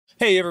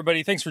Hey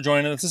everybody, thanks for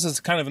joining us. This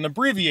is kind of an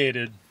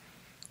abbreviated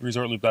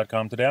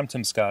ResortLoop.com today. I'm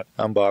Tim Scott.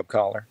 I'm Bob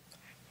Collar.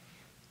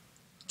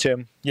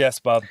 Tim? Yes,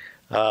 Bob.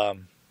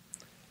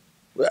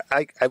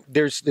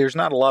 There's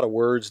not a lot of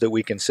words that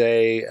we can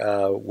say.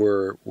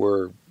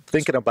 We're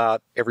thinking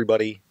about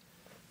everybody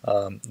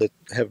that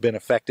have been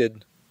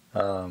affected.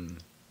 We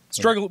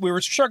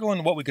were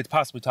struggling what we could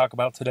possibly talk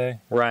about today.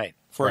 Right.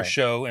 For a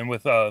show, and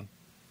with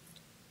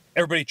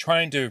everybody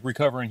trying to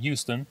recover in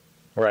Houston.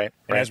 Right.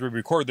 And as we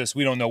record this,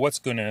 we don't know what's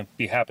going to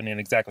be happening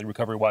exactly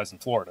recovery-wise in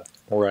Florida.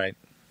 Right.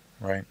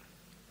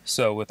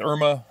 So with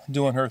Irma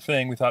doing her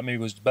thing, we thought maybe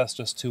it was best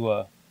just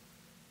to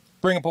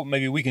bring up what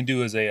maybe we can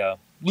do as a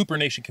Looper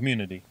Nation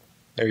community.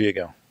 There you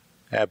go.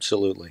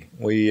 Absolutely.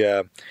 We,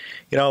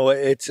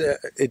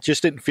 it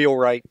just didn't feel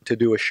right to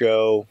do a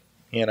show,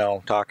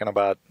 talking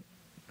about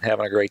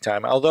having a great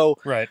time. Although,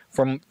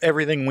 from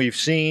everything we've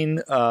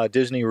seen,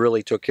 Disney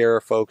really took care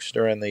of folks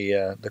during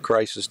the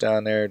crisis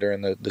down there,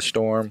 during the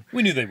storm.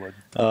 We knew they would.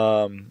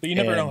 But you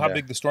never know how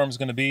big the storm is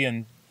going to be,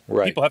 and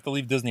people have to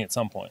leave Disney at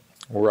some point.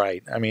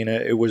 Right. I mean,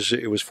 it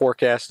was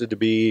forecasted to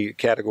be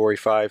Category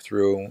 5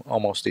 through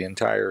almost the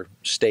entire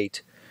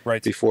state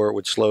before it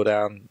would slow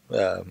down.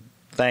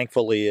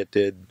 Thankfully, it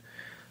did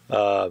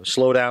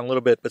slow down a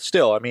little bit, but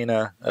still, I mean,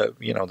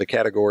 the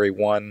Category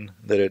 1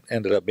 that it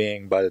ended up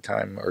being by the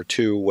time, or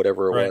 2,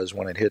 whatever it was,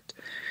 when it hit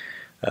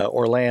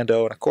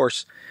Orlando, and of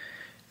course,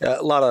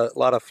 a lot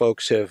of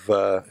folks have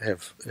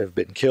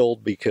been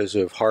killed because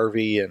of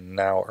Harvey and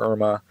now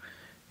Irma,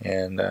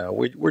 and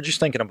we're just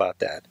thinking about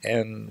that,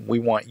 and we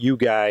want you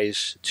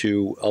guys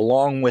to,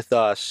 along with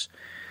us,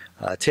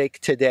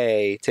 take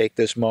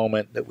this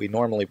moment that we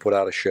normally put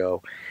out a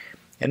show,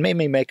 and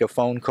maybe make a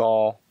phone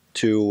call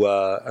to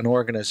an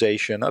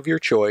organization of your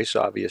choice,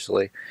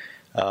 obviously,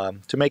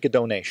 to make a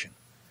donation.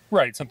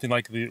 Right, something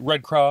like the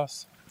Red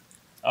Cross,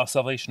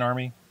 Salvation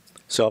Army.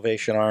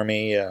 Salvation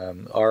Army,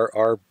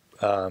 our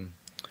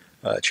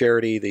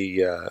charity, the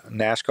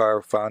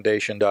NASCAR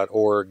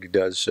Foundation.org,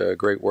 does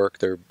great work.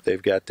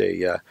 They've got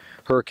a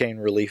hurricane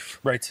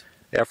relief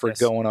effort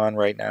going on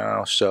right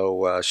now.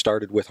 So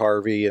started with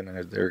Harvey,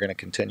 and they're going to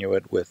continue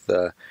it with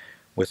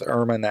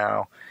Irma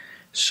now.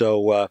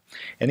 So,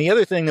 and the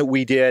other thing that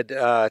we did,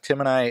 Tim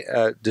and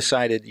I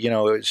decided,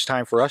 it's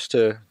time for us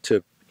to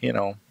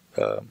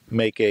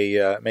make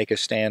a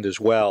stand as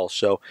well.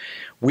 So,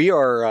 we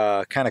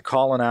are kind of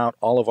calling out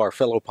all of our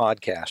fellow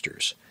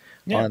podcasters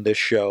on this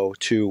show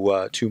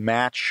to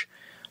match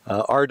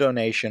our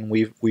donation.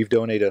 We've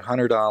donated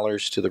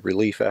 $100 to the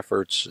relief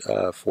efforts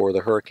for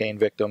the hurricane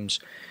victims,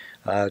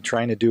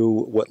 trying to do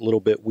what little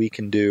bit we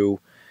can do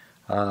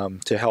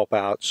to help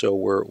out. So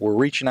we're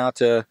reaching out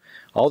to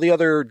all the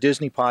other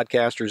Disney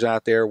podcasters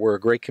out there. We're a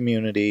great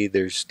community.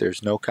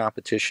 There's no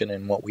competition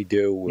in what we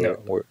do.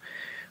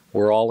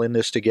 We're all in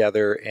this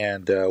together,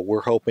 and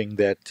we're hoping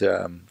that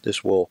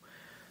this will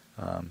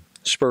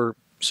spur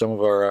some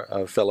of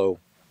our fellow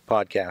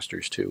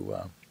podcasters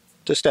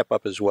to step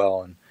up as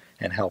well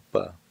and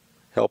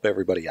help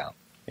everybody out.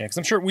 Yeah, because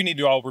I'm sure we need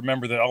to all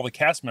remember that all the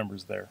cast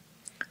members there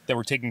that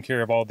were taking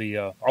care of all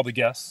the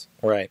guests.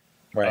 Right.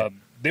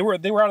 They were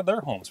out of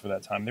their homes for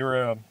that time. They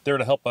were there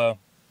to help the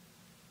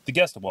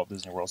guests of Walt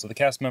Disney World. So the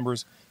cast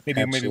members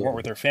maybe weren't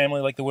with their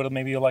family like they would have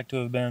maybe liked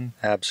to have been.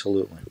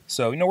 Absolutely.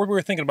 So we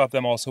were thinking about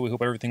them also. We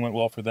hope everything went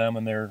well for them,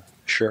 and they're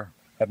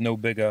have no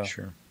big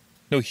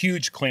no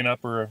huge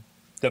cleanup or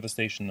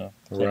devastation to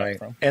clean up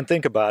from. And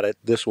think about it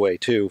this way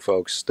too,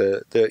 folks.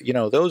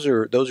 Those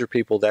are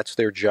people. That's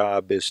their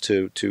job, is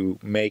to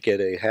make it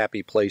a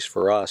happy place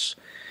for us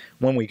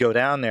when we go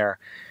down there.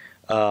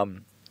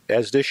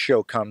 As this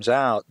show comes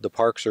out, the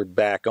parks are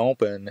back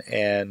open,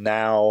 and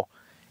now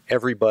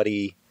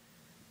everybody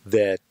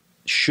that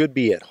should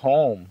be at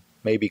home,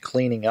 maybe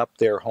cleaning up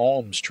their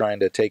homes, trying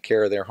to take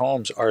care of their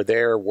homes, are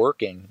there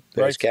working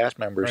as cast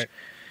members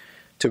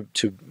to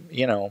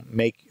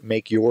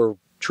make your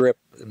trip,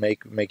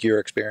 make your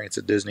experience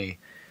at Disney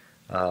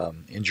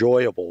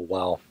enjoyable,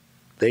 while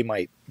they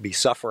might be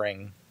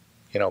suffering,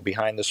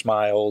 behind the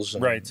smiles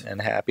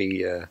and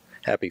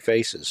happy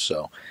faces.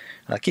 So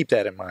keep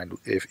that in mind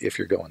if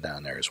you're going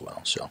down there as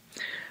well. So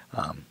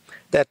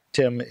that,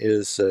 Tim,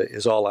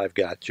 is all I've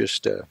got.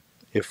 Just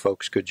if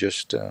folks could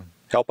just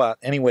help out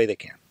any way they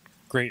can.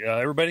 Great.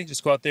 Everybody,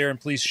 just go out there and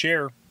please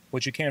share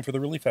what you can for the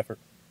relief effort.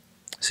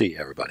 See you,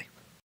 everybody.